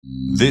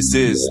This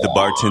is the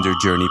Bartender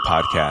Journey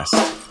Podcast.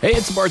 Hey,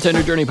 it's the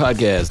Bartender Journey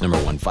Podcast, number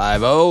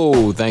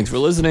 150. Thanks for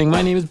listening.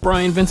 My name is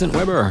Brian Vincent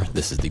Weber.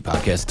 This is the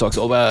podcast that talks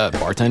all about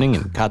bartending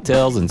and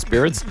cocktails and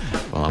spirits.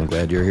 Well, I'm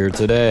glad you're here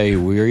today.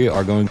 We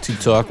are going to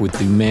talk with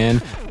the man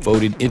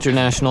voted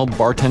International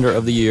Bartender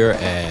of the Year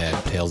at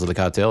Tales of the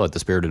Cocktail at the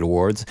Spirited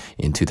Awards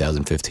in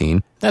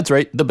 2015. That's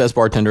right, the best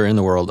bartender in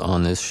the world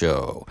on this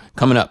show.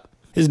 Coming up,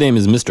 his name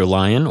is Mr.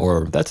 Lion,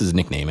 or that's his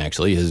nickname,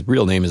 actually. His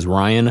real name is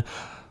Ryan,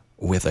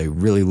 with a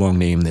really long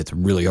name that's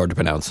really hard to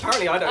pronounce.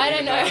 Apparently I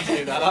don't know how to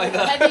do that either.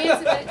 I think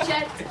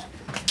it's a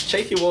bit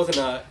Shaky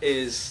Wardener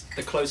is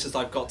the closest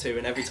I've got to,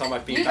 and every time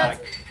I've been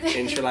back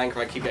in Sri Lanka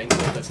I keep getting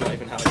told that's not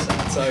even how it's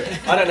said.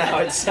 So I don't know how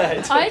it's said.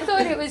 I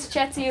thought it was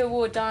Chetty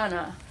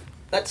Wardana.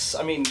 That's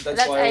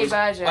That's why a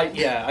version.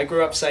 I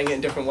grew up saying it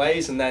in different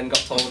ways and then got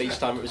told each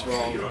time it was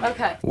wrong.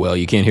 Okay. Well,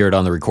 you can't hear it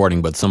on the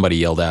recording, but somebody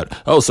yelled out,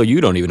 "Oh, so you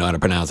don't even know how to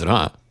pronounce it,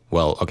 huh?"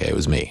 Well, okay, it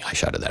was me. I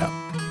shouted that out.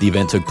 The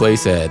event took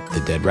place at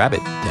the Dead Rabbit,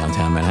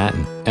 downtown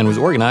Manhattan, and was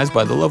organized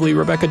by the lovely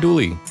Rebecca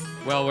Dooley.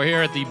 Well, we're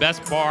here at the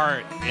best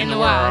bar in the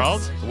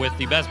world with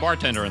the best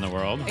bartender in the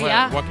world.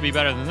 Yeah. What could be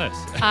better than this?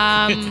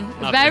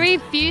 Very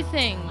few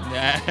things.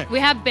 Yeah. We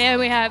have beer,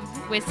 we have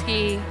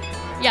whiskey.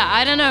 Yeah,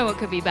 I don't know what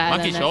could be better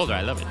Monkey than shoulder,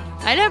 I love it. this.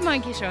 I love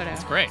Monkey Shoulder.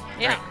 It's great.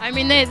 Yeah, Great. I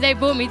mean, they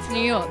brought me to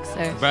New York,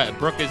 so. But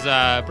Brooke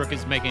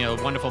is making a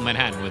wonderful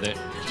Manhattan with it.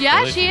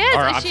 Yeah, Delicious. she is.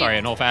 Or, And I'm sorry,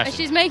 an old fashioned.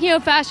 She's making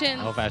old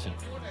fashioned. Old fashioned.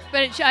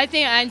 But I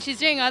think, and she's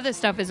doing other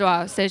stuff as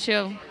well, so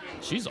she'll.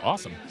 She's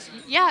awesome.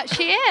 Yeah,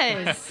 she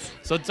is.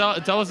 So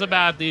tell us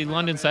about the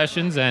London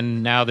sessions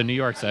and now the New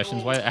York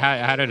sessions.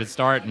 How did it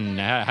start, and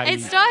how do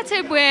It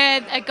started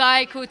with a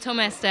guy called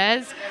Tom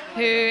Estes,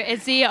 who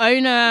is the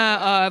owner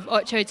of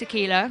Ocho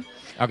Tequila.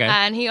 Okay.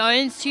 And he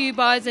owns 2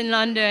 bars in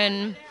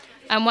London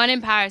and 1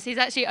 in Paris. He's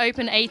actually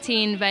opened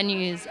 18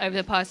 venues over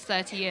the past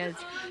 30 years.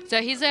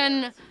 So he's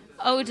an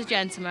older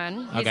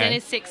gentleman. He's Okay. in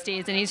his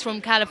 60s and he's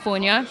from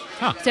California.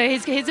 Huh. So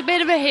he's a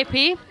bit of a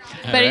hippie,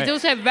 but All he's right.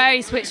 also a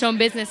very switched on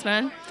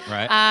businessman.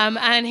 Right.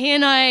 And he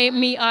and I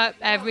meet up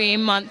every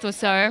month or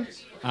so.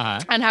 Uh-huh.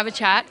 And have a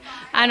chat.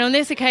 And on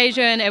this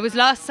occasion, it was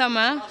last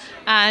summer,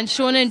 and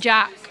Sean and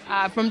Jack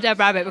from Dead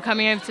Rabbit were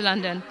coming over to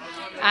London.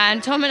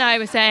 And Tom and I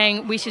were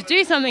saying we should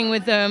do something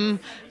with them,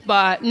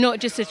 but not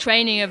just a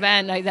training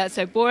event, like that's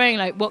so boring.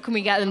 Like, what can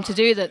we get them to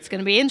do that's going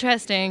to be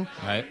interesting?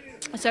 Right.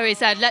 So we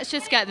said, let's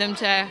just get them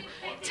to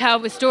tell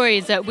the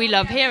stories that we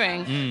love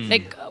hearing.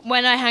 Like,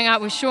 when I hang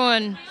out with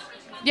Sean,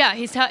 yeah,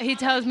 he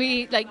tells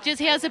me, like, just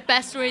he has the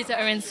best stories that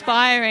are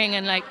inspiring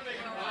and, like,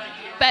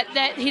 but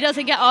that he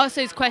doesn't get asked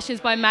those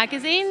questions by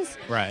magazines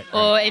Right.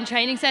 or in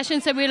training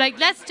sessions. So we're like,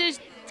 let's just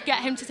get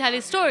him to tell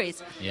his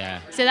stories. Yeah.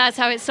 So that's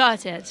how it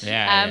started.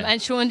 Yeah.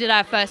 And Sean did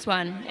our first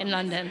one in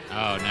London.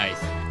 Oh, nice.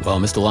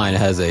 Well, Mr. Lion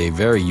has a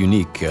very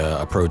unique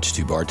approach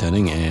to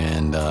bartending,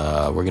 and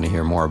we're going to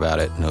hear more about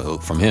it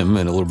from him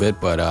in a little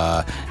bit,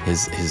 but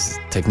his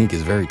technique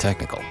is very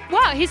technical.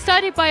 Wow, he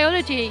studied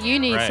biology at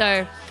uni, Right.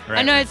 so I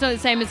Right. know it's not the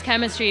same as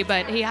chemistry,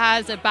 but he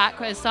has a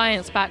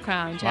science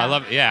background. Well, I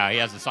love. Yeah, he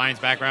has a science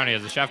background. He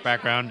has a chef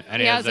background,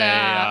 and He has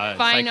has a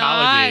fine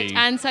psychology.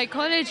 art and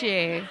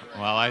psychology.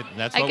 Well,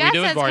 that's I what we guess do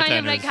as that's bartenders. kind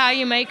of like how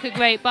you make a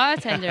great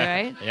bartender,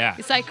 right? Yeah.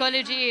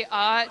 Psychology,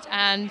 art,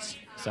 and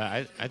So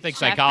I think Chefing?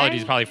 psychology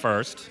is probably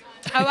first.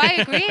 oh, I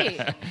agree.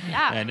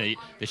 Yeah. And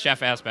the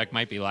chef aspect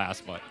might be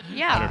last, but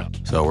Yeah. I don't know.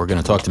 So we're going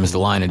to talk to Mr.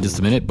 Lion in just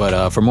a minute,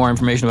 but for more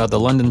information about the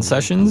London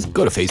Sessions,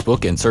 go to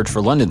Facebook and search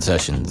for London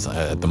Sessions.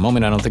 At the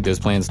moment, I don't think there's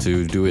plans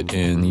to do it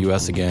in the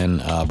U.S.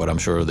 again, but I'm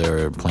sure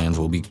their plans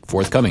will be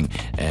forthcoming.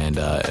 And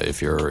if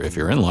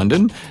you're in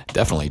London,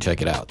 definitely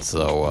check it out.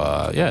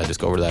 So yeah, just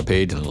go over to that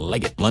page and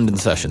like it. London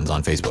Sessions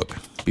on Facebook.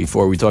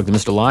 Before we talk to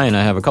Mr. Lion,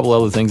 I have a couple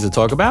other things to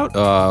talk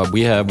about.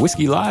 We have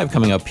Whiskey Live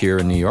coming up here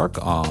in New York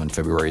on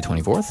February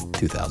 24th,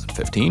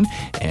 2015,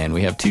 and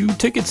we have 2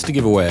 tickets to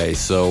give away.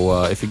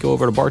 So if you go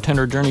over to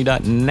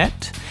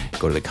bartenderjourney.net,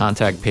 go to the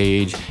contact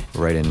page,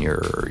 write in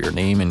your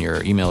name and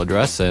your email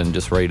address, and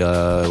just write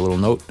a little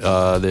note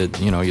that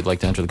you'd like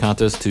to enter the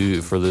contest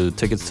for the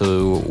tickets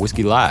to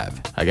Whiskey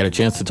Live. I got a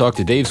chance to talk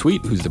to Dave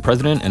Sweet, who's the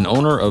president and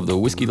owner of the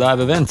Whiskey Live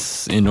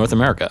events in North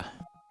America.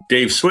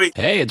 Dave Sweet.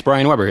 Hey, it's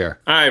Brian Weber here.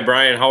 Hi,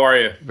 Brian. How are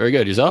you? Very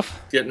good.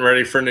 Yourself? Getting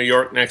ready for New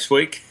York next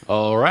week?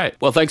 All right.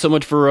 Well, thanks so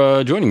much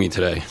for joining me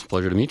today. It's a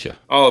pleasure to meet you.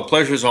 Oh, the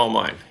pleasure's all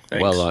mine.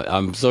 Thanks. Well,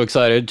 I'm so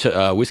excited.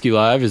 Whiskey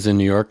Live is in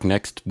New York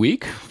next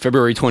week,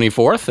 February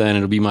 24th, and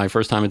it'll be my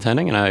first time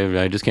attending, and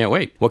I just can't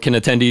wait. What can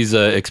attendees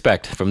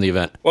expect from the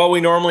event? Well,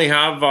 we normally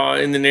have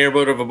in the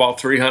neighborhood of about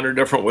 300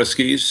 different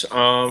whiskeys,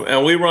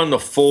 and we run the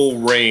full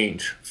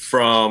range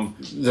from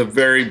the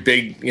very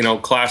big,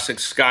 classic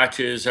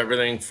scotches,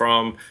 everything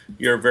from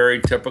your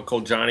very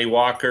typical Johnny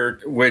Walker,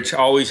 which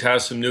always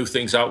has some new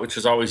things out, which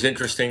is always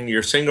interesting,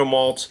 your single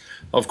malts,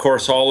 of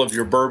course, all of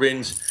your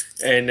bourbons,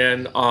 and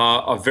then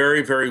a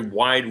very, very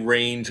wide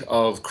range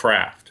of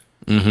craft.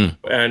 Mm-hmm.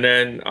 And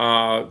then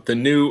the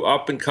new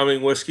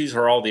up-and-coming whiskeys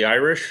are all the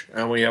Irish,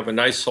 and we have a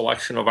nice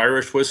selection of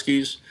Irish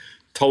whiskeys.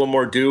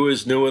 Tullamore Dew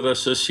is new with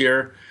us this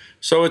year.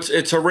 So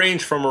it's a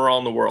range from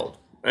around the world.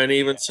 and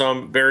even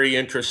some very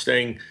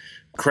interesting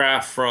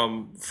craft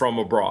from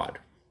abroad.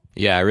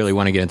 Yeah, I really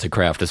want to get into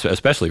craft,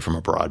 especially from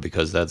abroad,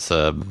 because that's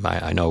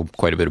I know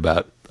quite a bit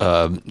about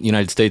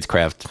United States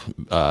craft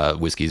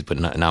whiskeys, but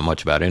not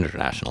much about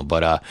international.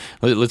 But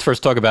let's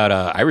first talk about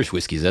Irish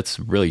whiskeys. That's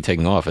really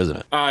taking off, isn't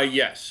it?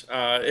 Yes.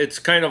 It's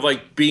kind of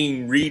like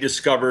being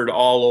rediscovered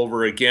all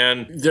over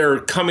again. They're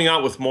coming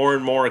out with more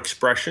and more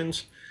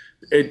expressions.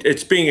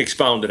 It's being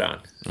expounded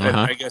on,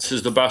 I guess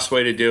is the best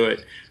way to do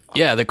it.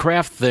 Yeah, the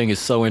craft thing is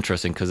so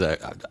interesting because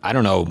I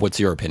don't know, what's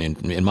your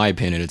opinion? In my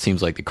opinion, it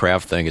seems like the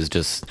craft thing has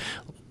just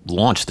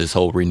launched this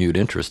whole renewed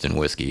interest in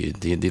whiskey.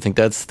 Do you think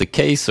that's the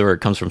case, or it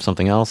comes from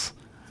something else?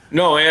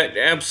 No,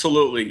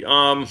 absolutely.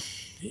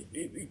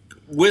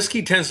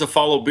 Whiskey tends to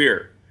follow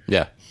beer.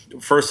 Yeah.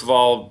 First of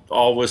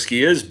all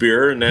whiskey is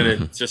beer, and then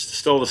it's just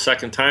still the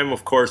second time,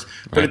 of course.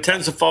 But It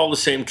tends to follow the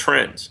same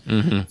trends.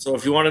 So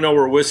if you want to know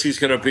where whiskey's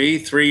going to be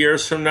 3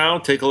 years from now,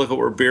 take a look at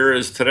where beer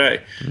is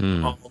today.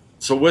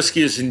 So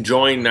whiskey is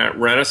enjoying that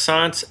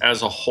renaissance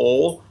as a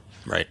whole.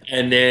 Right.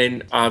 And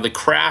then the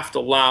craft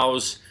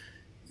allows,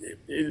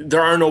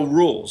 there are no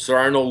rules, there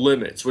are no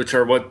limits, which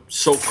are what's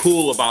so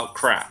cool about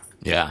craft.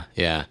 Yeah,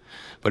 yeah.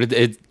 But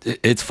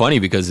it's funny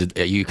because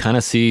you kind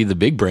of see the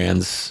big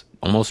brands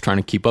almost trying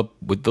to keep up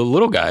with the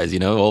little guys,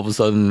 all of a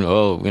sudden,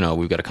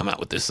 we've got to come out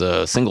with this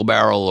single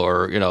barrel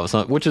or,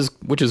 which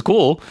is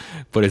cool,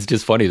 but it's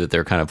just funny that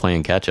they're kind of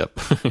playing catch up.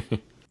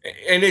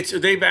 And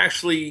they've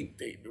actually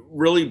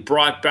really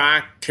brought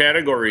back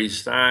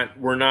categories that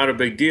were not a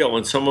big deal.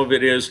 And some of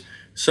it is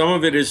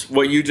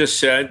what you just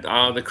said.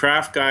 The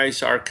craft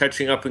guys are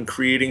catching up and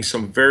creating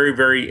some very,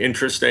 very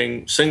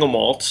interesting single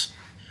malts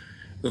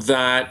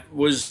that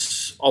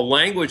was a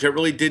language that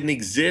really didn't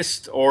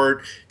exist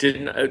or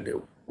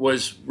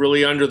was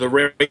really under the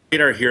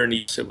radar here in the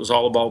East. It was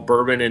all about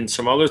bourbon and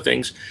some other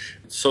things.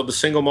 So the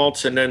single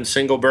malts and then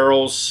single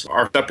barrels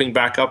are stepping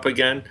back up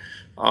again.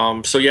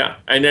 And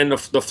then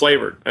the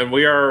flavored, and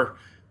we are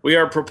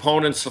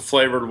proponents of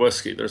flavored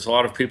whiskey. There's a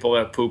lot of people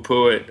that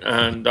poo-poo it,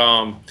 and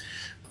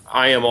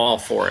I am all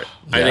for it.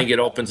 Yeah. I think it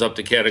opens up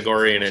the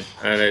category and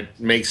it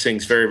makes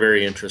things very,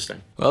 very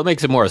interesting. Well, it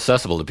makes it more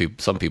accessible to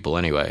some people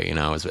anyway.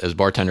 As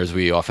bartenders,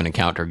 we often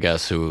encounter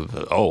guests who,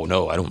 oh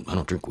no, I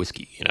don't drink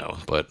whiskey.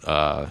 But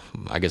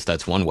I guess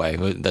that's one way.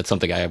 That's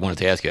something I wanted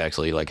to ask you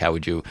actually. Like, how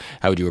would you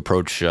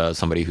approach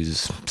somebody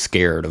who's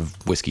scared of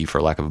whiskey,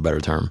 for lack of a better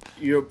term?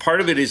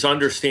 Part of it is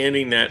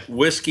understanding that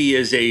whiskey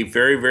is a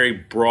very, very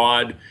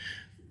broad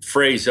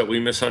phrase that we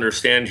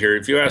misunderstand here.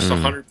 If you ask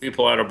 100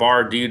 people at a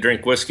bar, do you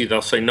drink whiskey?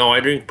 They'll say, no,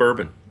 I drink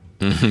bourbon.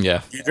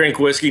 Yeah. Do you drink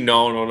whiskey?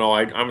 No,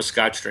 I'm a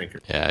Scotch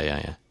drinker.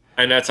 Yeah.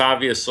 And that's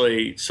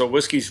obviously, so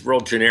whiskey's real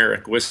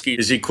generic. Whiskey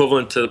is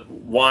equivalent to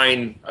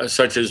wine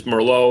such as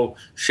Merlot,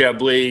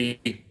 Chablis,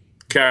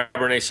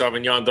 Cabernet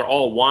Sauvignon. They're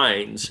all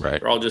wines. Right.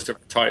 They're all just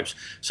different types.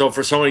 So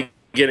for somebody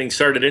getting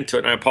started into it,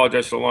 and I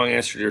apologize for the long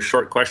answer to your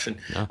short question,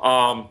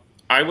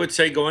 I would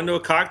say go into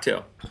a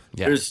cocktail.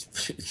 Yeah. There's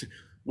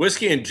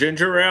whiskey and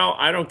ginger ale,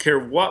 I don't care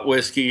what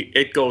whiskey,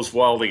 it goes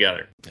well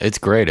together. It's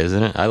great,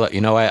 isn't it? I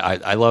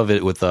love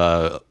it with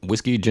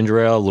whiskey, ginger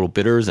ale, a little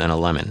bitters, and a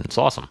lemon. It's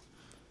awesome.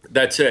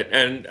 That's it.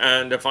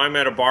 And if I'm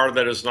at a bar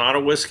that is not a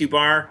whiskey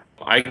bar,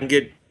 I can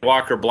get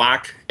Walker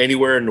Black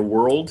anywhere in the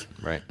world.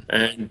 Right.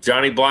 And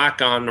Johnny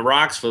Black on the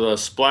rocks with a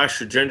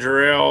splash of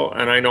ginger ale,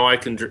 and I know I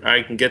can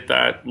get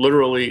that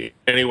literally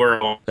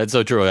anywhere. That's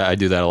so true. I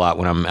do that a lot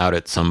when I'm out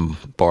at some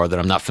bar that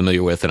I'm not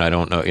familiar with, and I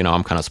don't know.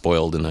 I'm kind of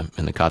spoiled in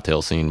the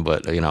cocktail scene.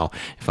 But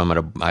if I'm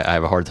I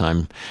have a hard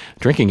time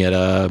drinking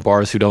at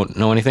bars who don't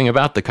know anything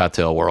about the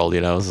cocktail world.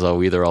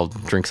 So either I'll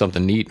drink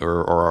something neat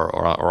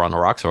or on the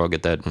rocks, or I'll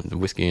get that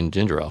whiskey and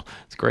ginger ale.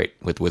 It's great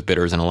with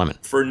bitters and a lemon.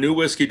 For new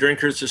whiskey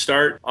drinkers to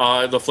start,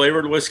 the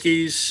flavored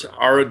whiskeys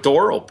are a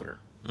door opener.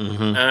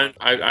 And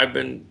I've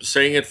been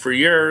saying it for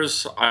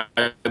years.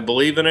 I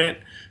believe in it.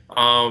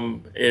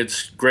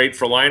 It's great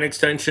for line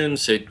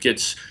extensions. It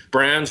gets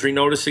brands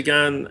renoticed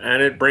again,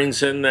 and it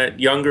brings in that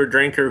younger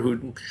drinker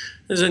who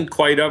isn't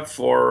quite up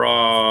for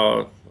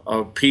a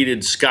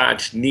peated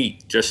Scotch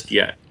neat just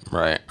yet.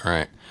 Right.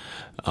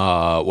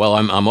 Well,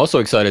 I'm also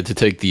excited to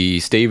take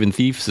the Stave and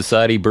Thief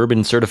Society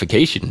Bourbon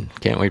Certification.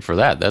 Can't wait for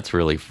that. That's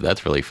really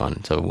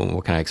fun. So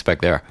what can I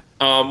expect there?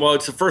 Well,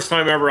 it's the first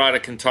time ever out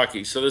of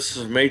Kentucky, so this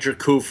is a major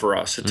coup for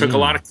us. It took a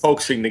lot of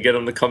coaxing to get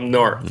them to come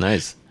north.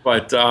 Nice.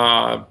 But,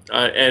 and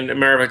as a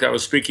matter of fact, I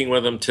was speaking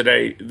with them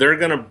today. They're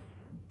going to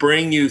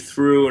bring you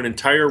through an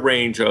entire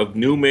range of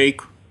new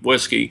make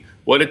whiskey,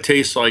 what it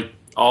tastes like,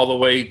 all the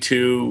way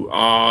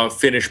to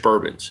finished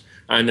bourbons.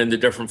 And then the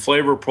different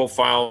flavor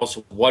profiles,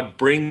 what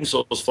brings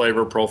those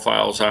flavor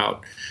profiles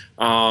out,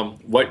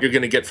 what you're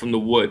going to get from the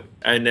wood,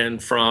 and then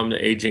from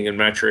the aging and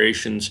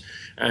maturations.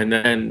 And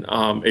then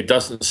it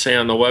doesn't say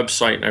on the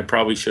website, and I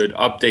probably should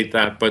update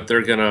that, but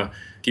they're going to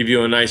give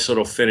you a nice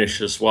little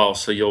finish as well.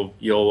 So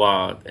you'll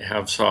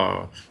have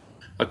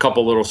a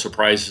couple little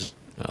surprises.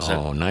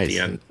 Oh, nice.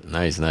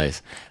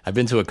 Nice. I've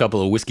been to a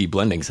couple of whiskey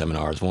blending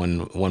seminars.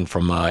 One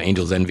from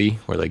Angel's Envy,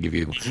 where they give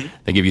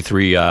you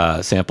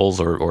 3 samples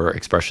or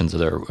expressions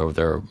of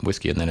their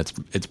whiskey, and then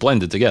it's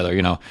blended together.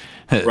 You know,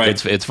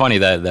 Right. It's funny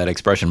that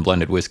expression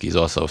blended whiskey is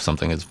also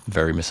something that's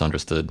very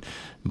misunderstood.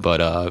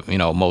 But you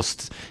know,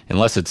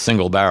 unless it's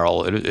single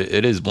barrel,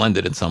 it is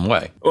blended in some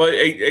way. Well,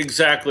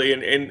 exactly,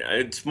 and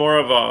it's more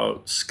of a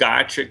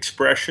Scotch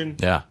expression,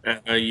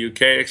 a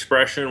UK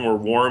expression. We're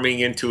warming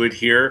into it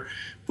here.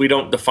 We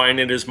don't define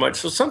it as much,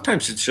 so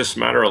sometimes it's just a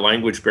matter of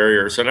language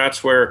barriers, and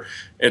that's where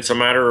it's a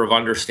matter of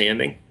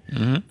understanding.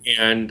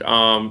 And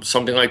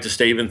something like the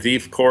Stave and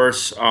Thief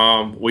course,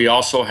 we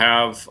also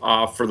have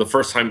for the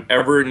first time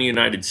ever in the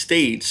United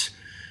States,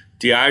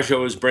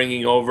 Diageo is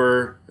bringing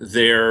over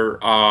their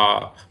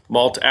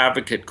Malt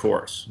Advocate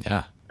course.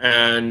 Yeah.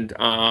 And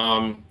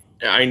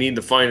I need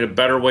to find a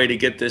better way to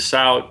get this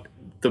out.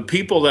 The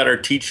people that are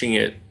teaching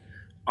it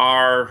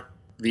are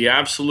the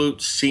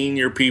absolute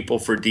senior people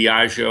for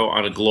Diageo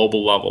on a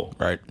global level.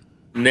 Right.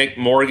 Nick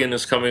Morgan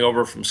is coming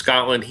over from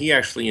Scotland. He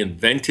actually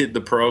invented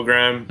the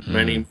program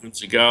many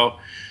moons ago,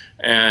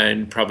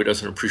 and probably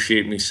doesn't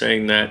appreciate me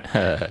saying that.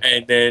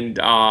 And then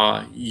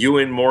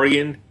Ewan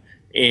Morgan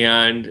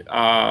and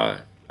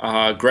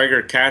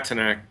Gregor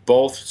Katanak,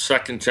 both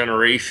second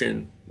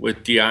generation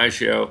with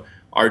Diageo,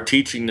 are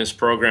teaching this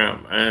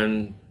program,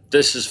 and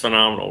this is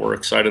phenomenal. We're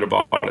excited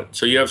about it.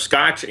 So you have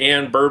Scotch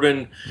and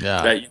bourbon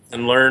that you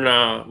can learn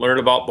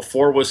about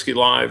before Whiskey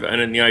Live, and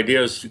then the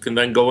idea is you can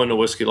then go into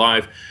Whiskey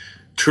Live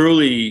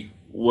truly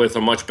with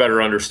a much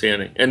better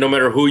understanding. And no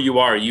matter who you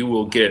are, you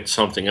will get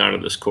something out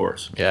of this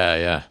course.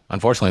 Yeah.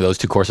 Unfortunately, those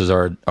 2 courses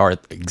are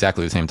at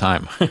exactly the same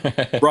time.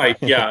 Right.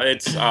 Yeah.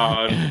 It's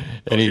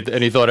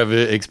any thought of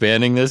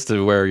expanding this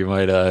to where you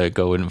might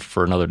go in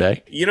for another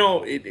day? You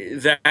know,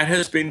 that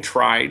has been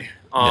tried.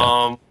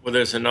 Well,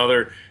 there's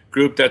another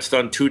group that's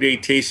done 2-day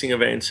tasting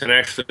events, and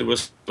actually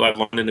Whiskey Live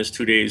London is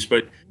 2 days.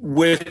 But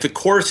with the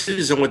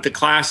courses and with the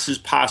classes,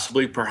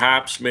 possibly,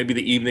 perhaps, maybe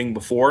the evening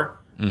before,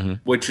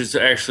 which is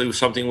actually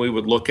something we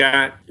would look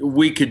at.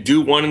 We could do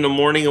one in the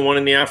morning and one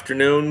in the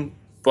afternoon,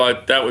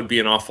 but that would be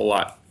an awful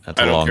lot. That's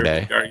a long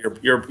day.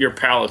 Your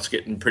palate's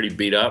getting pretty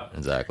beat up.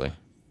 Exactly.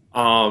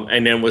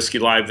 And then Whiskey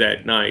Live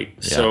that night.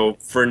 Yeah. So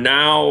for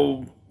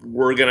now,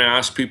 we're going to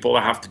ask people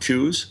to have to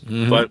choose,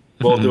 but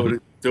we'll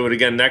do it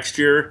again next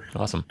year.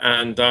 Awesome.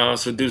 And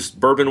so do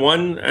bourbon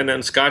one and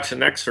then Scotch the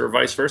next, or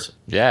vice versa.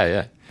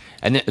 Yeah.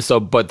 And then,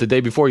 but the day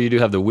before you do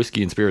have the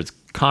Whiskey and Spirits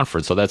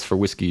Conference, so that's for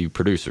whiskey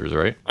producers,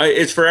 right?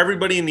 It's for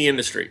everybody in the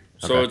industry.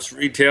 So it's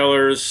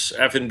retailers,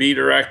 F&B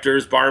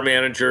directors, bar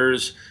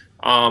managers,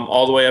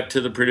 all the way up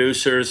to the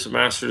producers, the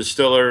master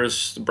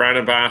distillers, the brand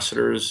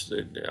ambassadors,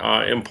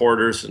 the,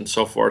 importers, and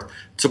so forth.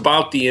 It's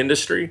about the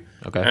industry.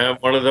 Okay. And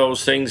one of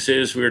those things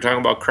is, we were talking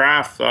about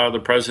craft.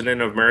 The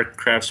president of American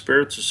Craft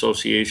Spirits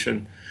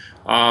Association,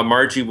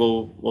 Margie,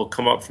 will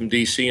come up from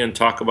D.C. and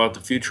talk about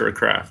the future of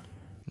craft.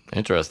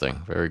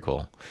 Interesting. Very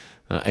cool.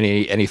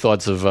 Any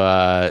thoughts of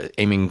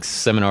aiming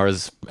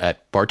seminars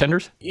at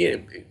bartenders? Yeah,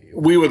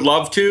 we would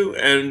love to,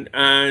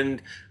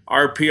 and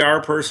our PR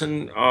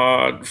person,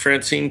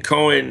 Francine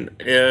Cohen,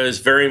 is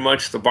very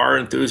much the bar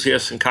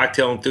enthusiast and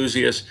cocktail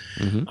enthusiast.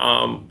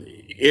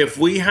 If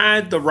we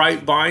had the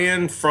right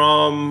buy-in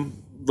from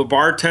the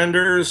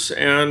bartenders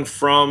and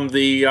from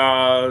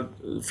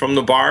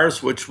the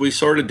bars, which we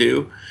sort of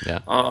do,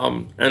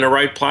 and the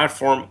right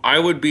platform, I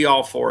would be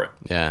all for it.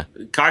 Yeah,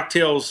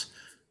 cocktails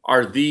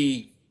are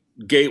the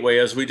gateway,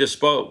 as we just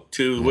spoke,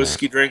 to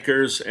whiskey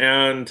drinkers,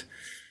 and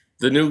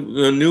the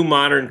new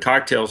modern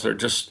cocktails are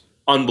just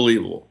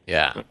unbelievable.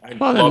 Yeah.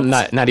 Well,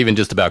 not even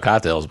just about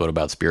cocktails, but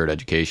about spirit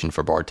education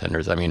for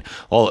bartenders. I mean,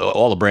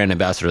 all the brand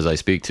ambassadors I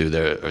speak to,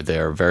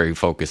 they're very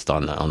focused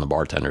on the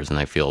bartenders, and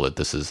I feel that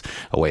this is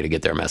a way to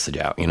get their message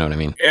out. You know what I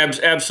mean?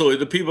 Absolutely.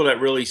 The people that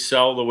really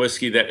sell the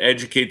whiskey, that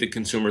educate the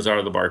consumers,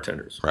 are the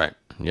bartenders. Right.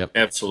 Yep.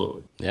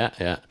 Absolutely.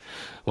 Yeah.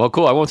 Well,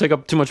 cool. I won't take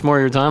up too much more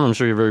of your time. I'm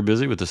sure you're very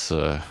busy with this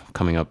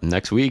coming up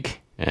next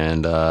week.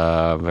 And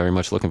very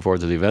much looking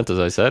forward to the event, as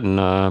I said,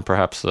 and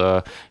perhaps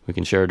we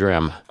can share a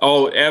dram.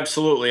 Oh,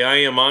 absolutely. I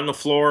am on the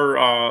floor.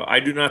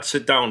 I do not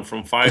sit down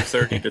from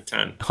 5:30 to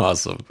 10.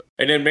 Awesome.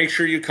 And then make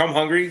sure you come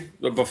hungry.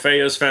 The buffet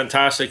is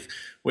fantastic.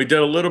 We did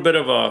a little bit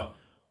of a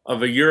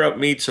Europe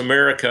meets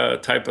America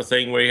type of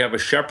thing, where you have a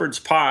shepherd's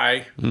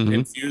pie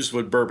infused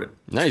with bourbon.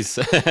 Nice.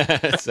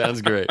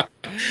 Sounds great.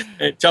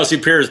 And Chelsea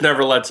Piers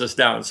never lets us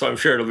down, so I'm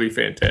sure it'll be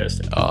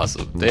fantastic.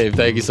 Awesome. Dave,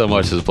 thank you so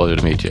much. It's a pleasure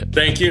to meet you.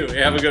 Thank you.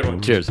 Have a good one.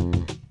 Cheers.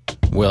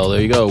 Well,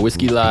 there you go.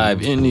 Whiskey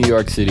Live in New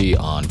York City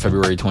on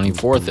February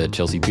 24th at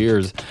Chelsea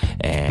Piers.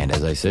 And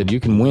as I said,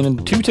 you can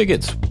win 2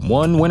 tickets.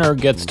 One winner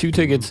gets 2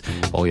 tickets.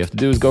 All you have to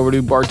do is go over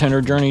to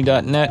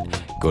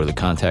bartenderjourney.net, go to the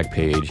contact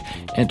page,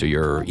 enter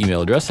your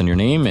email address and your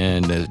name,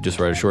 and just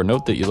write a short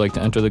note that you'd like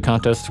to enter the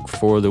contest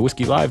for the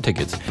Whiskey Live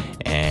tickets.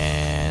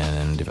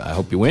 And I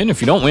hope you win. If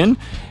you don't win,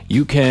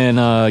 you can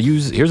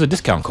here's a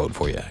discount code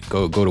for you.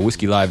 Go to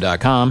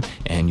whiskeylive.com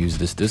and use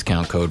this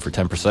discount code for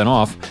 10%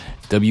 off.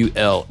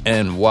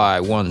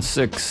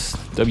 WLNY16,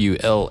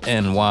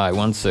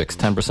 WLNY16,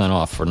 10%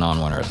 off for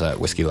non-winners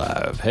at Whiskey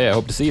Live. Hey, I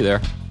hope to see you there.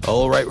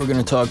 All right, we're going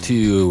to talk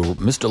to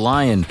Mr.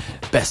 Lyon,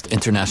 Best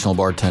International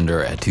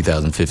Bartender at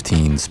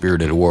 2015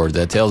 Spirited Awards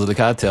at Tales of the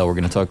Cocktail. We're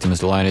going to talk to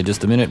Mr. Lyon in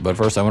just a minute, but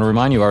first I want to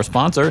remind you our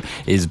sponsor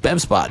is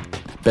BevSpot.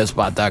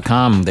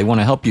 BevSpot.com. They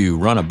want to help you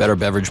run a better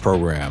beverage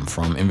program,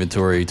 from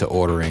inventory to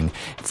ordering,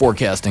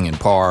 forecasting, and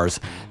PARs.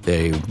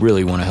 They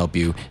really want to help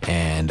you.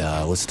 And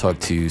let's talk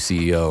to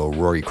CEO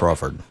Rory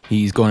Crawford.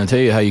 He's going to tell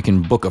you how you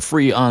can book a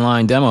free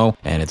online demo,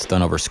 and it's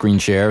done over screen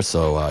share,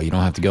 so you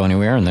don't have to go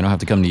anywhere, and they don't have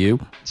to come to you.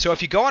 So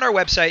if you go on our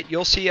website,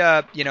 you'll see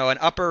an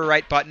upper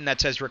right button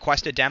that says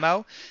Request a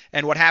Demo.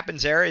 And what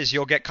happens there is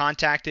you'll get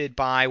contacted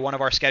by one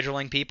of our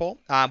scheduling people.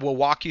 We'll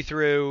walk you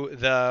through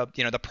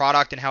the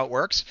product and how it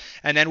works,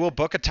 and then we'll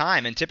book a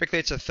time. And typically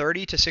it's a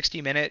 30 to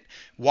 60 minute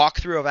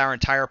walkthrough of our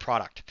entire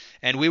product.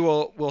 And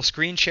we'll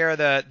screen share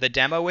the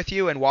demo with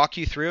you and walk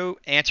you through,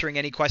 answering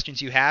any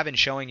questions you have and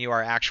showing you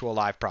our actual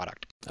live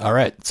product. All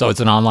right. So it's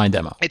an online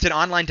demo. It's an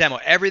online demo.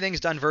 Everything's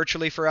done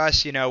virtually for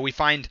us. We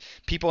find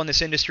people in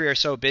this industry are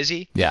so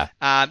busy. Yeah.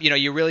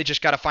 You really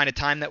just got to find a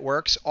time that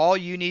works. All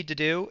you need to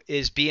do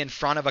is be in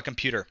front of a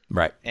computer.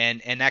 Right.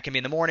 And that can be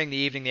in the morning, the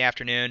evening, the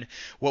afternoon.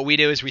 What we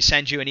do is we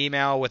send you an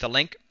email with a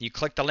link. You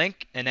click the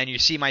link, and then you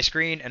see my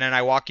screen, and then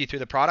I walk you through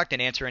the product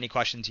and answer any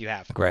questions you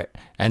have. Great.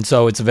 And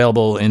so it's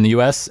available in the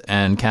U.S.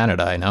 and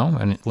Canada, I know,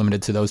 and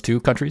limited to those two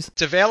countries?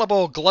 It's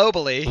available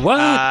globally. What?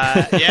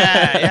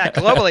 Yeah,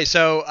 globally.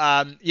 So,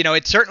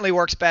 it certainly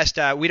works best.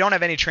 We don't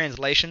have any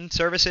translation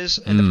services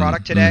in the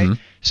product today. Mm-hmm.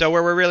 So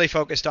where we're really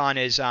focused on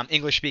is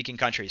English-speaking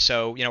countries.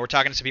 So, we're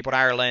talking to some people in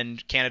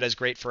Ireland. Canada's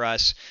great for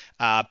us.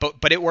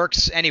 But it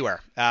works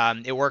anywhere.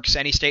 It works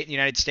any state in the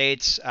United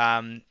States.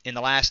 In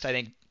the last, I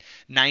think,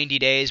 90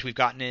 days, we've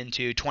gotten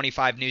into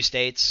 25 new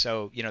states.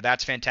 So,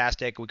 that's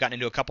fantastic. We've gotten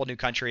into a couple new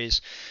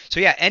countries.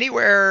 So, yeah,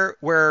 anywhere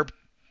where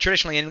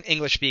traditionally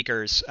English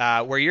speakers,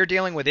 where you're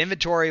dealing with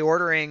inventory,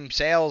 ordering,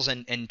 sales,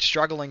 and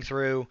struggling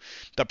through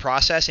the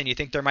process, and you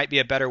think there might be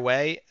a better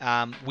way,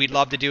 we'd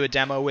love to do a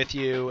demo with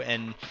you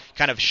and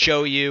kind of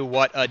show you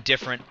what a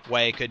different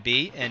way could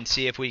be and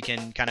see if we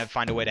can kind of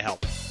find a way to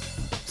help.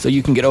 So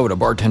you can get over to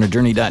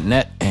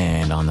bartenderjourney.net,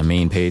 and on the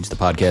main page, the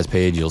podcast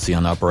page, you'll see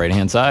on the upper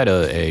right-hand side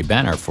a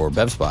banner for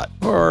BevSpot.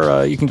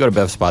 Or you can go to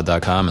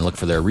bevspot.com and look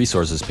for their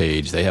resources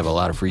page. They have a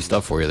lot of free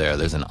stuff for you there.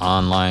 There's an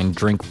online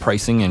drink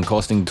pricing and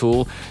costing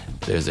tool.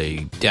 There's a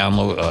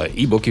download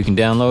ebook you can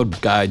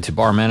download, guide to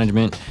bar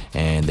management,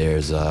 and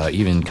there's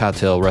even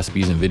cocktail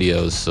recipes and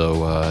videos.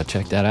 So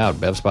check that out,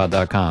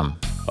 bevspot.com.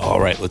 All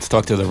right, let's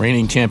talk to the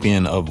reigning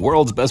champion of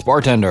World's Best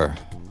Bartender.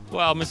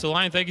 Well, Mr.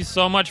 Lyon, thank you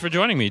so much for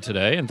joining me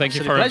today, and thank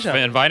you for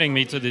inviting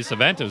me to this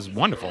event. It was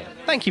wonderful.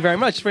 Thank you very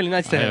much. It's really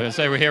nice to hear.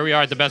 So here we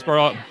are at the best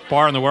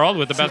bar in the world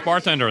with the best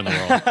bartender in the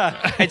world.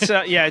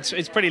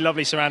 It's pretty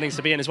lovely surroundings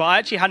to be in as well. I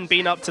actually hadn't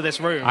been up to this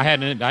room. I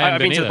hadn't I've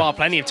been to either. the bar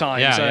plenty of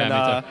times, me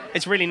too.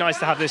 It's really nice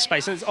to have this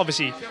space. And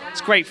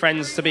it's great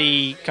friends to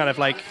be kind of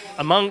like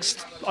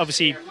amongst.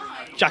 Obviously,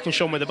 Jack and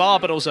Sean with the bar,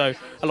 but also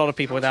a lot of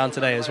people were down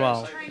today as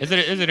well. Isn't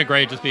it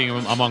great just being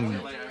among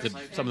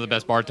some of the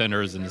best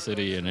bartenders in the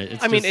city? And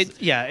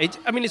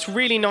it's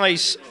really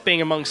nice being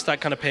amongst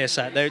that kind of peer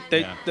set.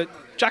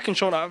 Jack and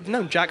Sean, I've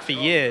known Jack for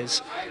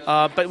years,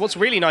 but what's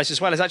really nice as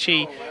well is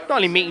actually not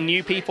only meeting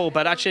new people,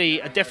 but actually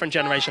a different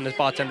generation as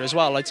bartender as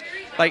well. It's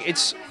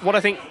what I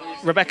think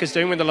Rebecca's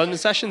doing with the London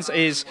sessions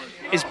is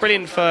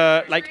brilliant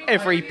for like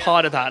every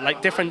part of that,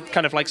 like different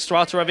kind of like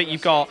strata of it.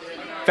 You've got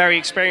very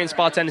experienced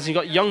bartenders, you've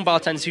got young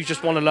bartenders who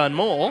just want to learn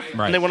more,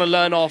 right. And they want to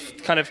learn off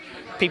kind of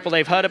people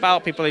they've heard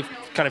about, people they've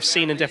kind of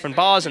seen in different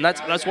bars, and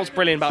that's what's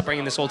brilliant about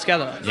bringing this all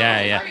together.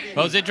 Yeah.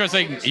 Well, it's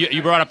interesting.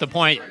 You brought up the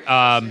point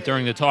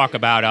during the talk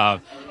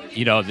about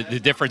the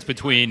difference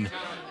between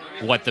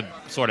what the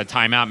sort of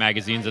Time Out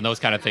magazines and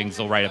those kind of things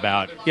will write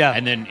about,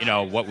 and then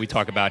what we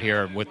talk about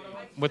here with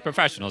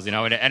professionals,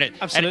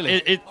 Absolutely.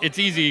 And it's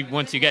easy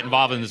once you get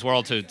involved in this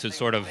world to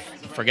sort of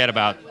forget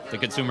about the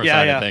consumer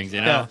side of things,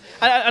 Yeah.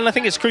 And I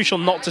think it's crucial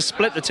not to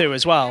split the two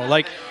as well.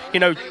 Like,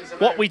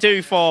 what we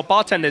do for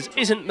bartenders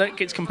isn't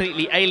that it's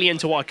completely alien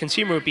to what a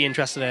consumer would be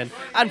interested in,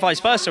 and vice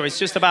versa. It's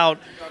just about,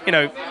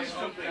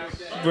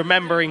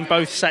 remembering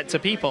both sets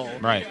of people,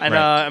 right?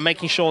 And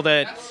making sure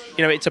that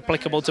it's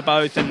applicable to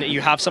both, and that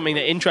you have something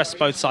that interests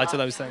both sides of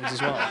those things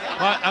as well.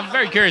 Well, I'm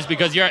very curious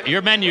because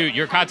your menu,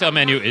 your cocktail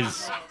menu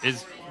is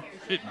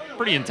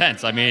pretty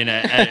intense. I mean,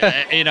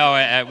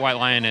 at White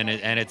Lion,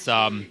 and it's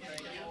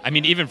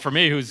even for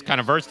me, who's kind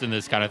of versed in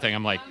this kind of thing,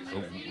 I'm like,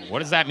 what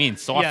does that mean?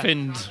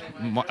 Softened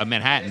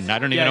Manhattan? I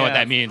don't even know what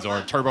that means.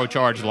 Or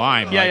turbocharged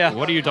lime?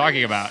 What are you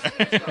talking about?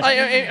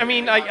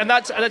 And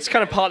that's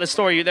kind of part of the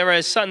story. There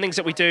are certain things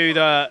that we do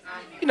that,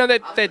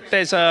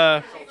 there's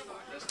a.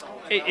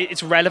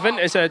 It's relevant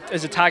as a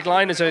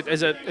tagline, as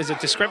a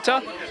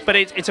descriptor, but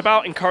it's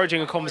about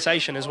encouraging a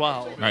conversation as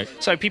well. Right.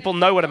 So people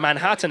know what a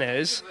Manhattan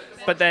is,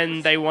 but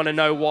then they want to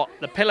know what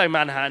the pillow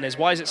Manhattan is.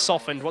 Why is it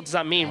softened? What does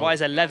that mean? Why is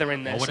there leather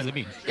in this? Well, what does it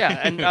mean?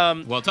 Yeah, and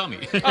well, tell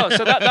me. so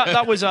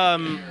that was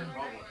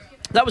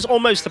that was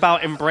almost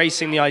about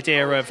embracing the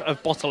idea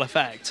of bottle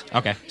effect.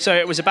 Okay. So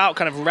it was about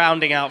kind of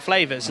rounding out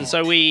flavors, and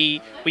so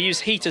we use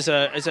heat as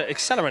an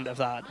accelerant of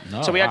that.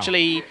 Oh, so we wow.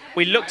 actually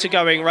looked to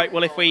going, right,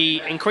 well, if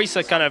we increase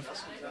the kind of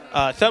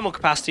thermal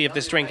capacity of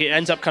this drink, it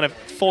ends up kind of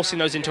forcing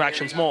those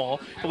interactions more,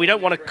 but we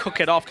don't want to cook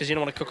it off because you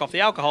don't want to cook off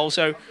the alcohol,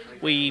 so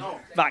we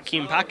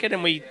vacuum pack it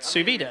and we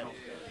sous vide it.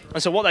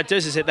 And so what that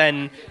does is it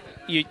then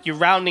you're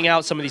rounding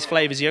out some of these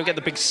flavors. You don't get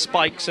the big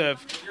spikes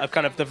of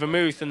kind of the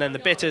vermouth and then the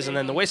bitters and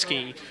then the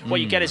whiskey.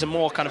 What you get is a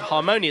more kind of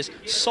harmonious,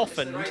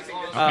 softened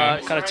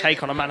kind of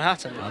take on a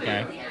Manhattan.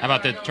 Okay. How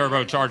about the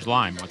turbocharged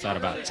lime? What's that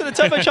about? So the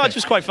turbocharge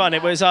was quite fun.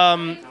 It was,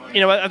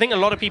 I think a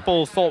lot of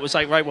people thought it was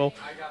like, right, well,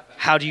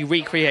 how do you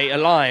recreate a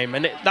lime?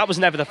 And that was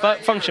never the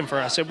function for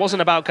us. It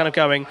wasn't about kind of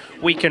going,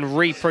 we can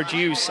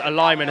reproduce a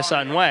lime in a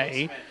certain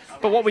way.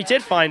 But what we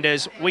did find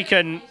is we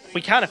can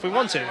if we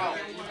want to.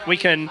 We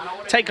can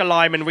take a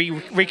lime and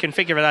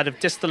reconfigure it out of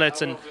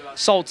distillates and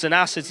salts and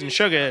acids and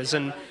sugars.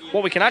 And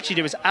what we can actually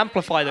do is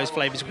amplify those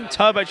flavors. We can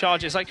turbocharge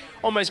it. It's like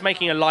almost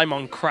making a lime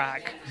on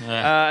crack.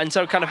 Yeah. And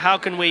so kind of how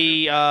can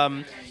we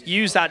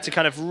use that to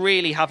kind of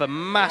really have a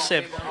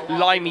massive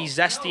limey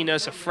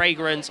zestiness, a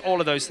fragrance, all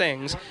of those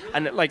things,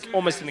 and like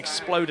almost an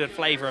exploded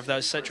flavor of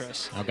those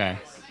citrus. Okay.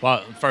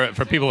 Well,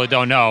 for people who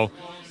don't know,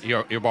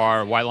 your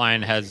bar White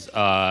Lion has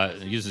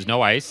uses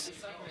no ice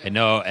and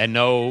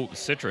no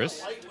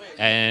citrus.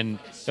 And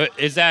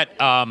is that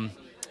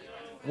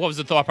what was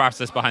the thought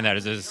process behind that?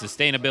 Is it a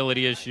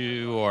sustainability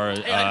issue, or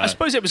I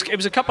suppose it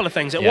was a couple of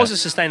things. It was a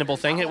sustainable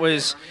thing. It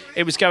was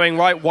going,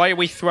 right, why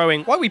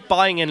are we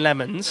buying in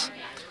lemons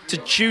to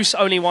juice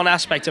only one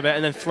aspect of it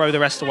and then throw the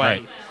rest away?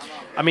 Right.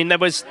 I mean,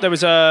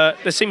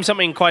 there seemed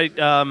something quite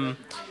kind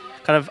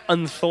of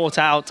unthought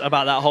out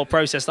about that whole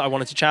process that I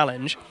wanted to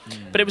challenge.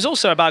 But it was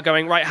also about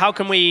going, right, how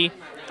can we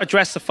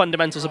address the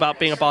fundamentals about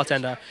being a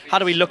bartender? How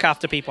do we look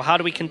after people? How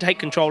do we take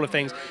control of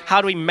things?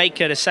 How do we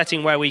make it a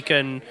setting where we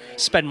can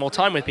spend more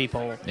time with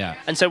people? Yeah.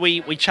 And so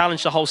we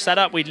challenged the whole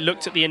setup. We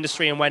looked at the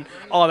industry and went,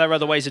 are there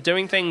other ways of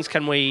doing things?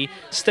 Can we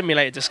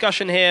stimulate a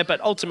discussion here?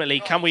 But ultimately,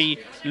 can we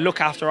look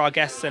after our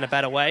guests in a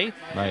better way?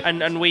 Right.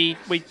 And we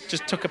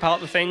just took apart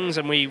the things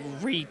and we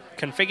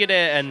reconfigured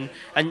it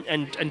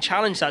and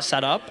challenged that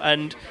setup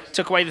and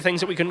took away the things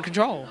that we couldn't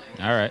control.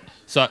 All right.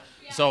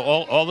 So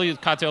all these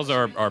cocktails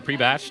are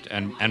pre-batched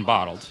and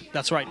bottled.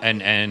 That's right.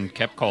 And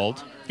kept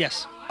cold.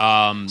 Yes.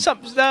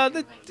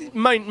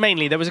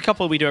 Mainly, there was a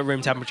couple we do at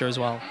room temperature as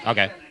well.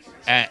 Okay.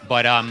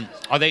 But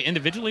are they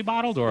individually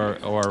bottled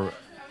or?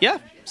 Yeah.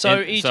 So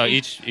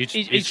each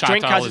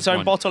drink has its own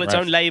one, bottle, its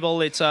right. own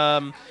label, its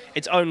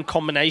own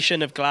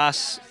combination of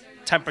glass,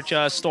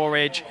 temperature,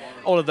 storage,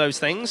 all of those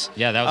things.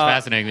 Yeah, that was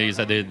fascinating. You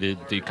said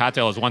the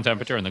cocktail is one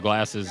temperature and the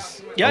glass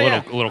is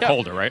a little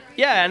colder, right?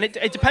 Yeah, and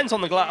it depends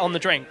on the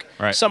drink.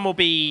 Right. Some will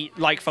be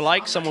like for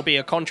like, some will be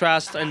a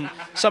contrast, and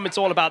some it's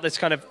all about this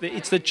kind of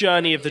it's the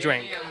journey of the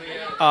drink.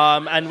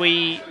 And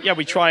we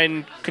try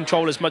and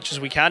control as much as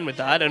we can with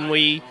that, and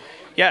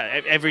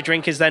every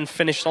drink is then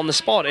finished on the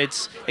spot.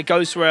 It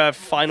goes through a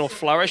final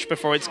flourish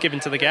before it's given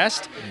to the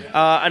guest,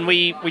 and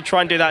we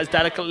try and do that as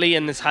delicately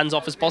and as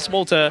hands-off as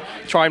possible to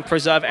try and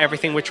preserve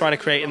everything we're trying to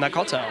create in that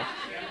cocktail.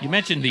 You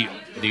mentioned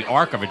the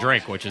arc of a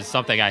drink, which is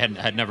something I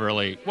had never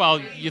really. Well,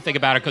 you think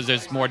about it because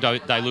there's more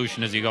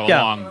dilution as you go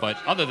along, but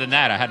other than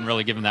that, I hadn't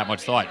really given that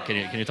much thought.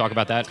 Can you talk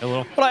about that a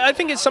little? Well, I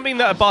think it's something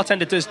that a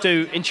bartender does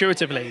do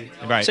intuitively.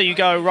 Right. So you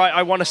go, right,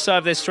 I want to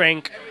serve this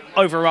drink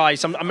over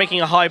ice. I'm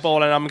making a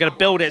highball and I'm going to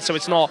build it so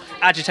it's not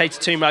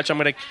agitated too much. I'm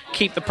going to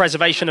keep the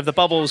preservation of the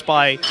bubbles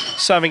by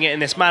serving it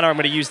in this manner. I'm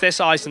going to use this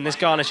ice and this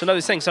garnish and all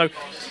those things. So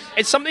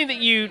it's something that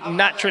you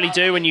naturally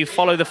do when you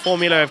follow the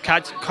formula of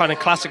kind of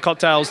classic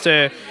cocktails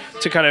to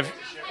kind of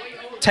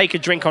take a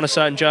drink on a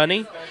certain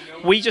journey.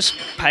 We just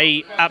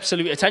pay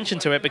absolute attention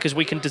to it because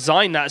we can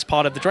design that as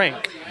part of the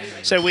drink.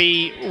 So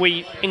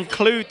we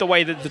include the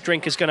way that the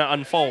drink is going to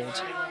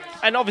unfold.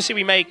 And obviously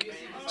we make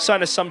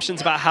certain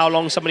assumptions about how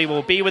long somebody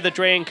will be with the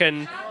drink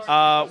and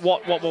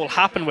what will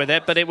happen with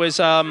it, but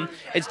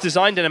it's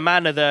designed in a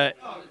manner that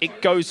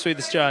it goes through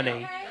this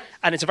journey,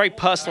 and it's a very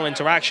personal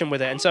interaction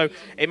with it. And so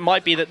it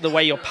might be that the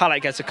way your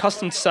palate gets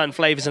accustomed to certain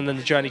flavors and then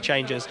the journey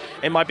changes.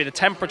 It might be the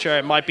temperature,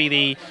 it might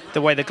be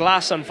the way the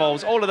glass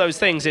unfolds, all of those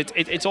things.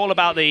 It's all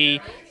about the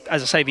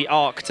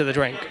arc to the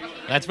drink.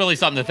 That's really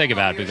something to think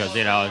about because,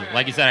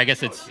 like you said, I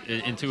guess it's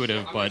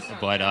intuitive, but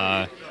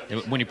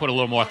when you put a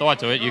little more thought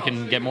to it, you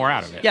can get more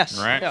out of it. Yes.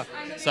 Right? Yeah.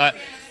 So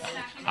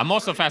I'm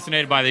also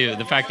fascinated by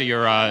the fact that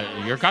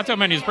your cocktail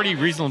menu is pretty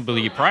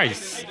reasonably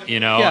priced,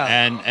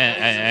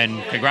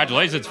 and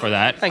congratulations for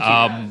that. Thank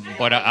you.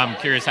 But I'm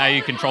curious how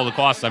you control the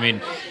costs. I mean,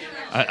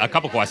 a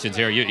couple questions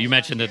here. You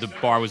mentioned that the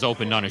bar was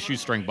opened on a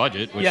shoestring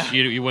budget, which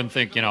you wouldn't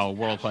think a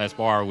world-class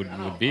bar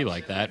would be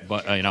like that.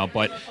 But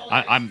but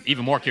I'm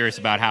even more curious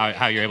about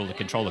how you're able to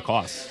control the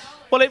costs.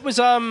 Well, it was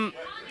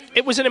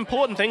it was an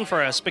important thing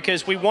for us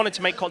because we wanted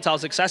to make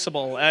cocktails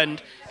accessible.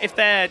 And if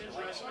they're,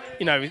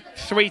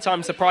 3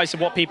 times the price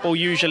of what people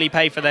usually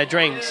pay for their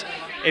drinks,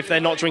 if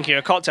they're not drinking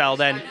a cocktail,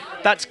 then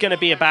that's going to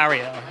be a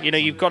barrier.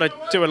 You've got to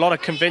do a lot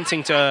of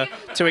convincing to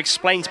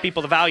explain to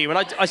people the value. And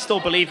I still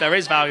believe there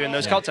is value in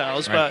those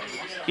cocktails, right.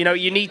 but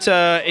you need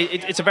to.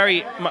 It's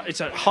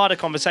a harder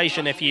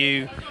conversation if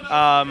you're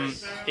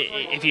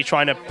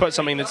trying to put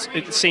something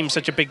it seems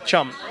such a big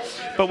chump.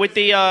 But with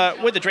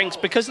the drinks,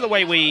 because of the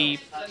way we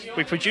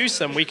produce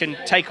them, we can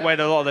take away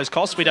a lot of those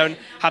costs. We don't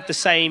have the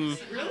same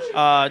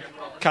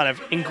kind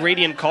of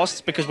ingredient costs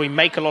because we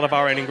make a lot of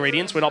our own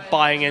ingredients. We're not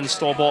buying in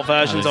store-bought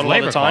versions a lot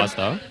of the time. Cost,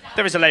 though.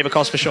 There is a labor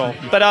cost for sure,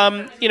 but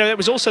it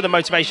was also the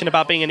motivation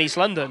about being in East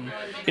London.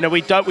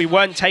 We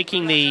weren't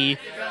taking the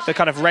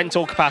kind of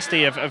rental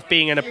capacity of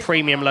being in a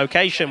premium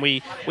location.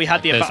 We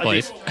had this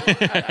place.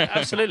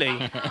 Absolutely,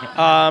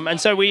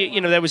 and so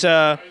there was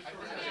a.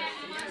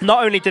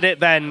 Not only did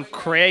it then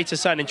create a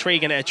certain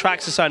intrigue and it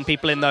attracts a certain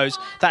people in that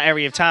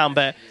area of town,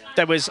 but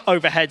there was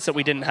overheads that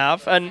we didn't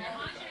have, and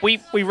we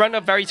run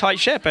a very tight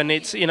ship, and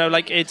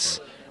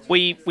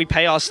we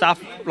pay our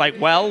staff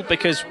well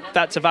because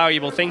that's a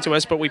valuable thing to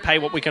us, but we pay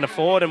what we can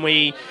afford, and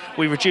we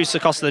reduce the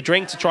cost of the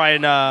drink to try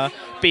and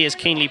be as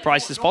keenly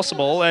priced as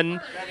possible, and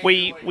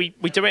we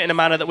do it in a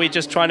manner that we're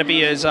just trying to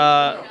be as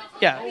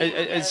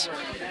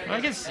I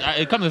guess,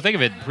 come to think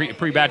of it,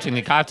 pre-batching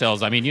the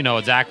cocktails, you know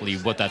exactly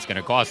what that's going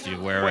to cost you,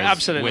 whereas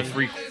absolutely.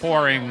 with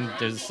pouring,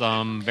 there's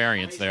some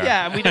variance there.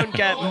 Yeah, and we don't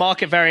get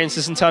market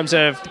variances in terms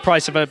of the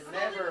price of a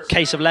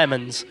case of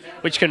lemons,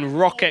 which can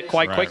rocket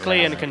quite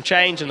quickly and it can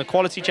change, and the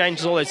quality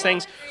changes, all those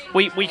things.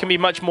 We can be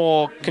much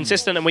more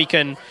consistent, and we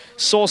can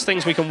source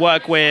things. We can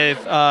work with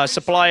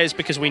suppliers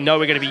because we know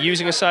we're going to be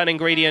using a certain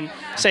ingredient.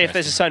 Say if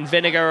there's a certain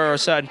vinegar or a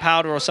certain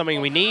powder or something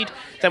we need,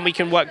 then we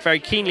can work very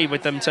keenly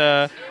with them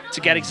to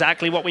get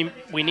exactly what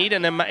we need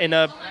in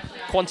a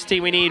quantity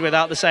we need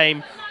without the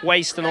same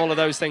waste and all of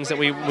those things that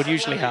we would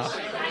usually have.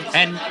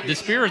 And the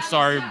spirits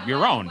are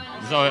your own.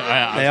 So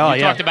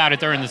you talked about it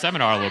during the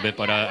seminar a little bit,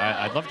 but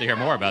I'd love to hear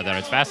more about that.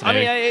 It's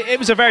fascinating. It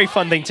was a very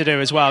fun thing to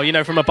do as well.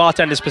 From a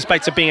bartender's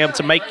perspective, being able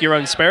to make your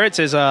own spirits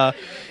is a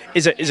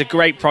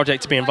great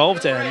project to be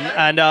involved in,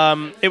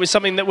 and it was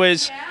something that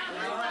was.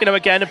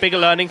 Again, a bigger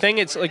learning thing.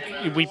 It's like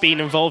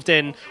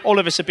all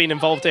of us have been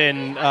involved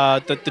in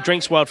the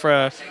drinks world for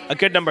a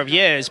good number of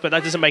years, but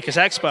that doesn't make us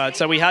experts.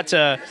 So we had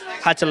to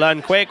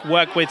learn quick,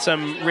 work with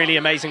some really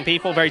amazing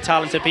people, very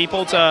talented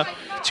people to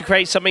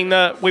create something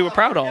that we were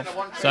proud of.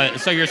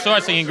 So you're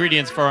sourcing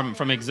ingredients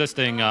from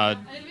existing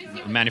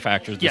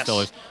manufacturers,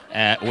 distillers,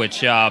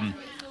 which I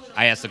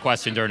asked the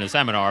question during the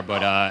seminar,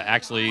 but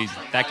actually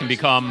that can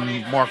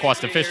become more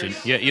cost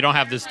efficient. You don't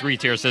have this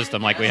 3-tier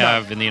system like we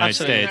have in the United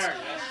States.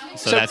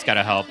 So that's got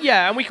to help.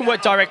 Yeah, and we can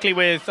work directly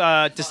with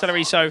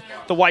distilleries. So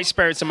the white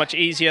spirits are much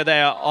easier.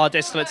 They are our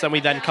distillates, and we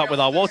then cut with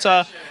our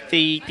water.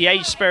 The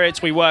aged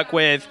spirits we work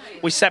with,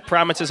 we set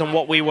parameters on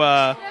what we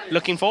were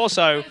looking for.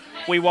 So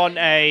we want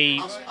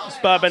a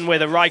bourbon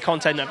with a rye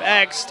content of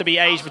X to be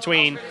aged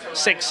between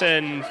 6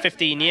 and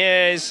 15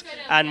 years,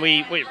 and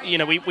we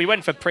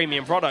went for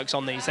premium products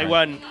on these. They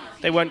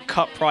weren't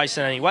cut price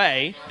in any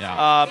way,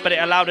 but it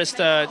allowed us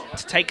to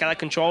take that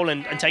control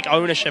and take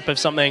ownership of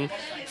something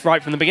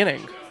right from the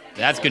beginning.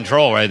 That's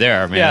control right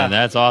there, man. Yeah.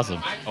 That's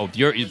awesome. Oh,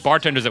 your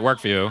bartenders that work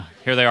for you,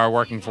 here they are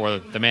working for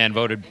the man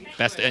voted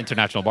best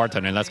international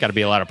bartender, and that's got to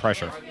be a lot of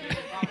pressure.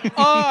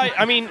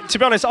 To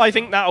be honest, I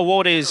think that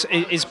award is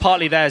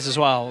partly theirs as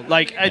well.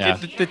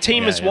 The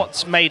team is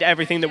what's made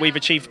everything that we've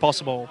achieved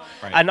possible,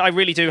 and I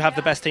really do have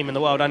the best team in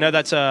the world. I know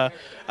that's a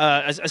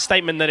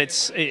statement that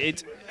it's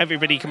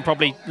everybody can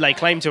probably lay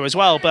claim to as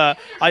well, but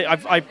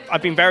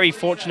I've been very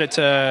fortunate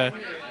to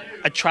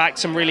attract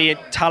some really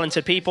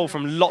talented people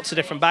from lots of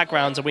different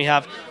backgrounds, and we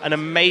have an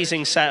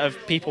amazing set of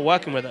people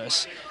working with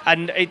us.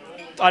 And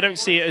I don't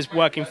see it as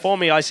working for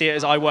me. I see it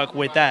as I work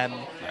with them,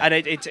 and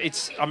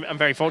I'm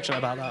very fortunate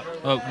about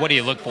that. What do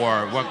you look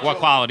for? What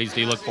qualities do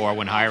you look for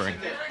when hiring?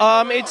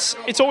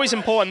 It's always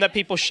important that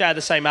people share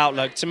the same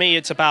outlook. To me,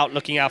 it's about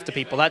looking after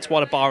people. That's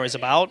what a bar is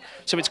about.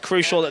 So it's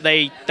crucial that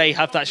they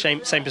have that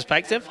same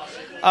perspective,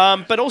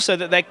 but also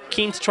that they're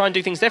keen to try and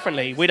do things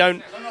differently. We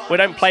don't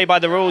play by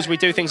the rules. We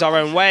do things our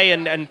own way,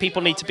 and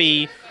people need to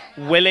be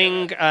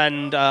willing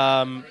and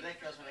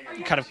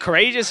kind of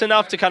courageous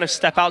enough to kind of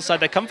step outside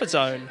their comfort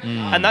zone.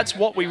 And that's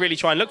what we really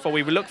try and look for.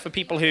 We look for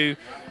people who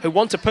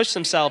want to push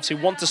themselves, who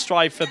want to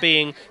strive for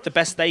being the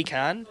best they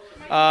can,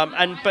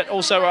 but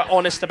also are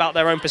honest about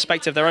their own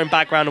perspective, their own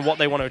background, and what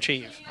they want to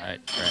achieve. Right.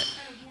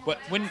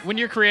 When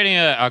you're creating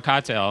a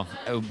cocktail,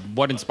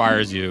 what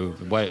inspires you?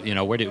 Where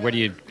do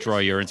you draw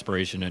your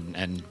inspiration,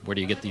 and where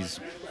do you get these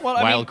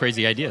wild,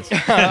 crazy ideas?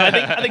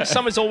 I think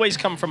some has always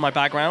come from my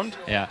background.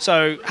 Yeah.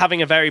 So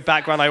having a varied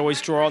background, I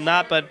always draw on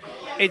that. But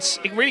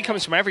it really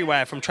comes from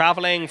everywhere, from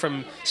traveling,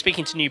 from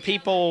speaking to new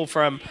people,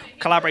 from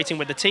collaborating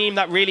with the team.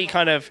 That really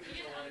kind of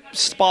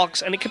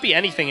sparks, and it could be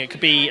anything. It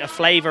could be a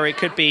flavor, it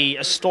could be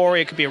a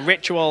story, it could be a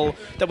ritual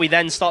that we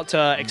then start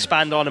to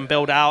expand on and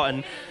build out.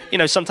 And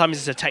sometimes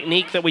it's a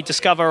technique that we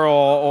discover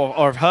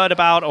or have heard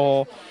about,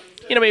 or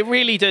it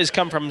really does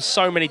come from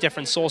so many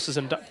different sources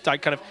and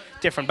kind of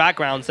different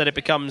backgrounds that it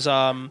becomes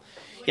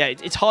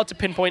it's hard to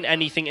pinpoint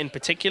anything in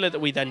particular that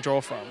we then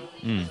draw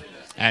from.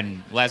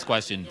 And last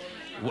question.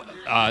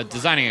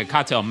 Designing a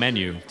cocktail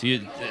menu,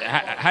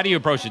 how do you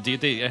approach it? Do you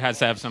think it has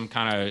to have some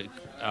kind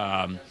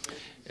of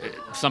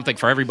something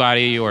for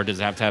everybody, or does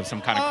it have to have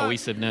some kind of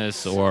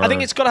cohesiveness? Or I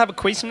think it's got to have a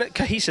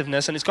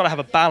cohesiveness, and it's got to have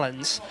a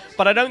balance.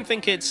 But I don't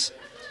think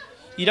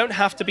you don't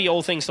have to be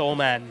all things to all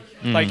men.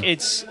 Like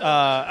it's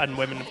and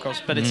women, of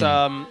course. But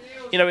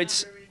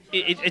it's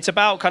it's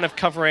about kind of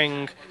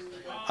covering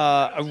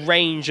a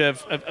range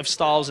of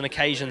styles and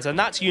occasions, and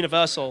that's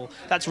universal.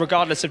 That's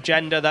regardless of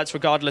gender, that's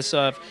regardless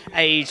of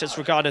age, that's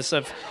regardless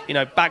of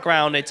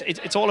background.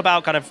 It's all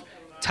about kind of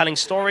telling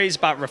stories,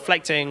 about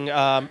reflecting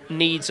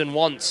needs and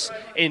wants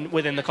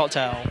within the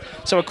cocktail.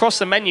 So across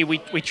the menu,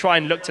 we try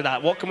and look to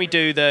that. What can we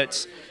do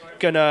that's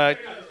gonna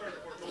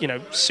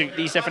suit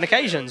these different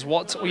occasions?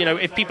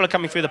 If people are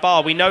coming through the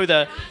bar, we know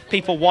that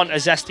people want a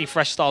zesty,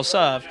 fresh style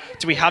serve.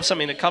 Do we have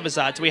something that covers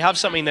that? Do we have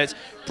something that's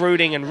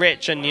brooding and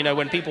rich? And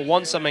when people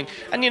want something,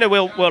 and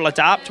we'll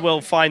adapt.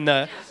 We'll find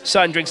the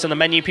certain drinks on the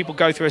menu. People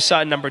go through a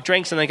certain number of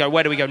drinks, and they go,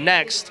 where do we go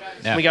next?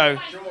 Yeah. And we go,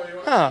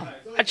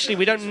 actually,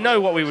 we don't know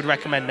what we would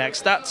recommend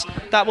next.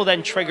 That will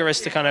then trigger us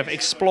to kind of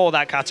explore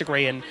that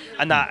category and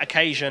that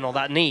occasion or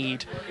that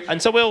need.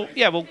 And so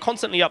we'll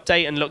constantly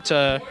update and look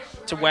to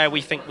where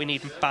we think we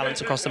need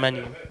balance across the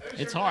menu.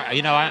 It's hard.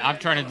 I'm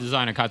trying to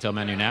design a cocktail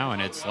menu now,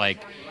 and it's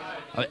like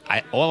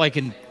all I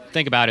can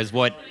think about is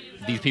what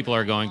these people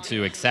are going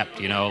to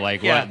accept.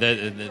 What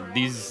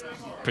these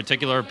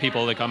particular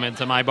people that come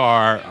into my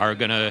bar are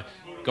going to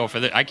go for.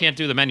 I can't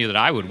do the menu that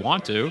I would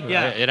want to.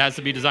 Yeah. It has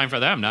to be designed for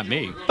them, not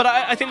me. But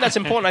I think that's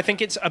important. I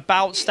think it's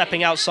about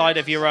stepping outside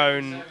of your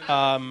own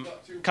kind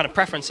of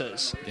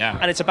preferences. Yeah.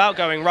 And it's about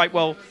going, right,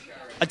 well,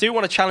 I do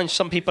want to challenge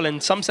some people in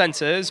some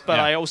senses, but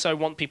I also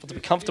want people to be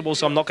comfortable,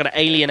 so I'm not going to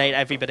alienate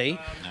everybody.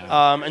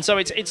 No. And so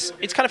it's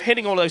kind of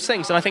hitting all those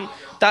things. And I think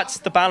that's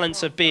the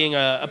balance of being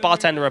a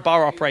bartender, a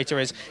bar operator,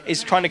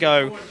 is trying to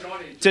go,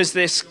 does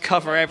this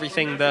cover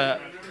everything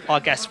that our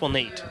guests will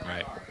need?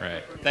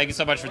 Right. Thank you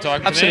so much for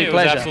talking to me. It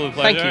was an absolute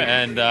pleasure.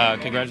 Thank you.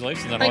 And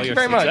congratulations on all your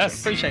success. Thank you very much.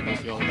 Appreciate that.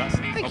 Wish you all the best.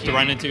 Hope to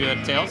run into you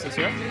at Tales this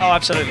year. Oh,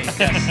 absolutely.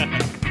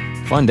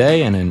 Yes. Fun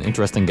day and an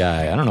interesting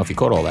guy. I don't know if you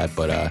caught all that,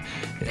 but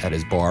at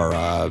his bar,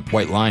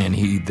 White Lion,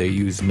 they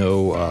use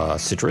no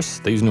citrus,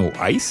 they use no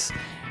ice,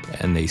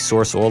 and they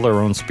source all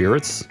their own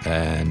spirits,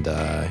 and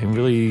he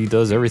really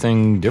does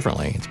everything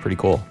differently. It's pretty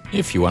cool.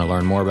 If you want to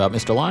learn more about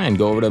Mr. Lion,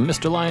 go over to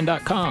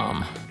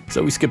MrLion.com.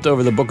 So we skipped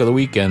over the book of the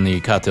week and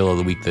the cocktail of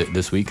the week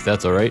this week.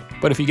 That's all right.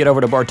 But if you get over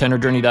to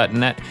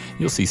bartenderjourney.net,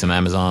 you'll see some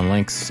Amazon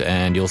links,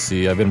 and you'll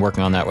see I've been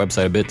working on that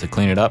website a bit to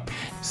clean it up.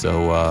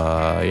 So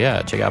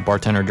check out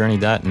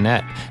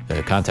bartenderjourney.net.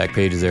 The contact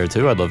page is there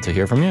too. I'd love to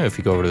hear from you. If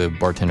you go over to the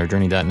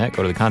bartenderjourney.net,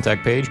 go to the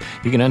contact page.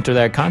 You can enter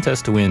that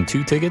contest to win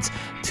 2 tickets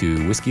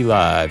to Whiskey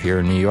Live here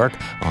in New York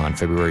on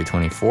February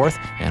 24th,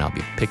 and I'll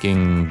be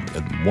picking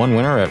one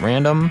winner at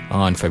random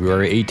on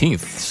February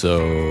 18th.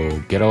 So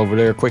get over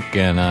there quick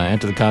and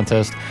enter the contest,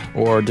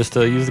 or just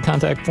use the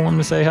contact form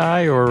to say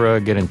hi, or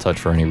get in touch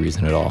for any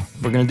reason at all.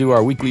 We're going to do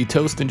our weekly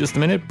toast in just a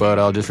minute, but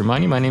I'll just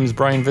remind you, my name is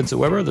Brian Vincent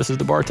Weber. This is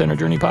the Bartender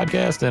Journey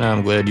Podcast, and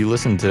I'm glad you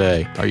listened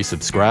today. Are you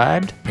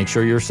subscribed? Make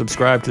sure you're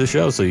subscribed to the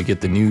show so you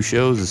get the new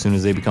shows as soon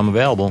as they become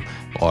available,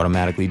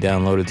 automatically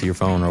downloaded to your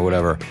phone or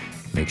whatever.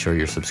 Make sure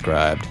you're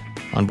subscribed.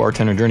 On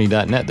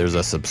bartenderjourney.net, there's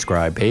a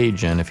subscribe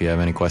page, and if you have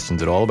any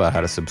questions at all about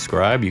how to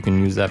subscribe, you can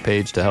use that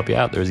page to help you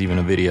out. There's even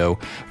a video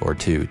or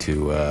two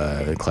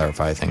to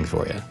clarify things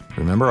for you.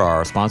 Remember,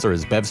 our sponsor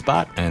is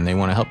BevSpot, and they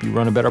want to help you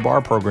run a better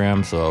bar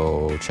program,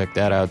 so check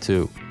that out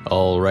too.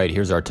 All right,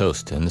 here's our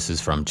toast, and this is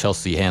from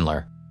Chelsea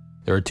Handler.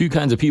 There are 2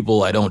 kinds of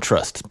people I don't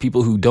trust: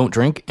 people who don't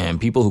drink and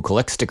people who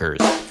collect stickers.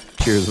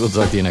 Cheers, we'll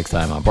talk to you next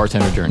time on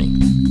Bartender Journey.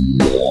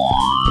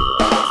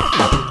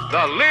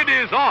 The lid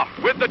is off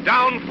with the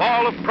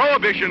downfall of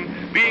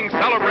Prohibition being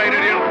celebrated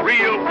in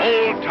real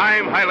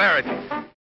old-time hilarity.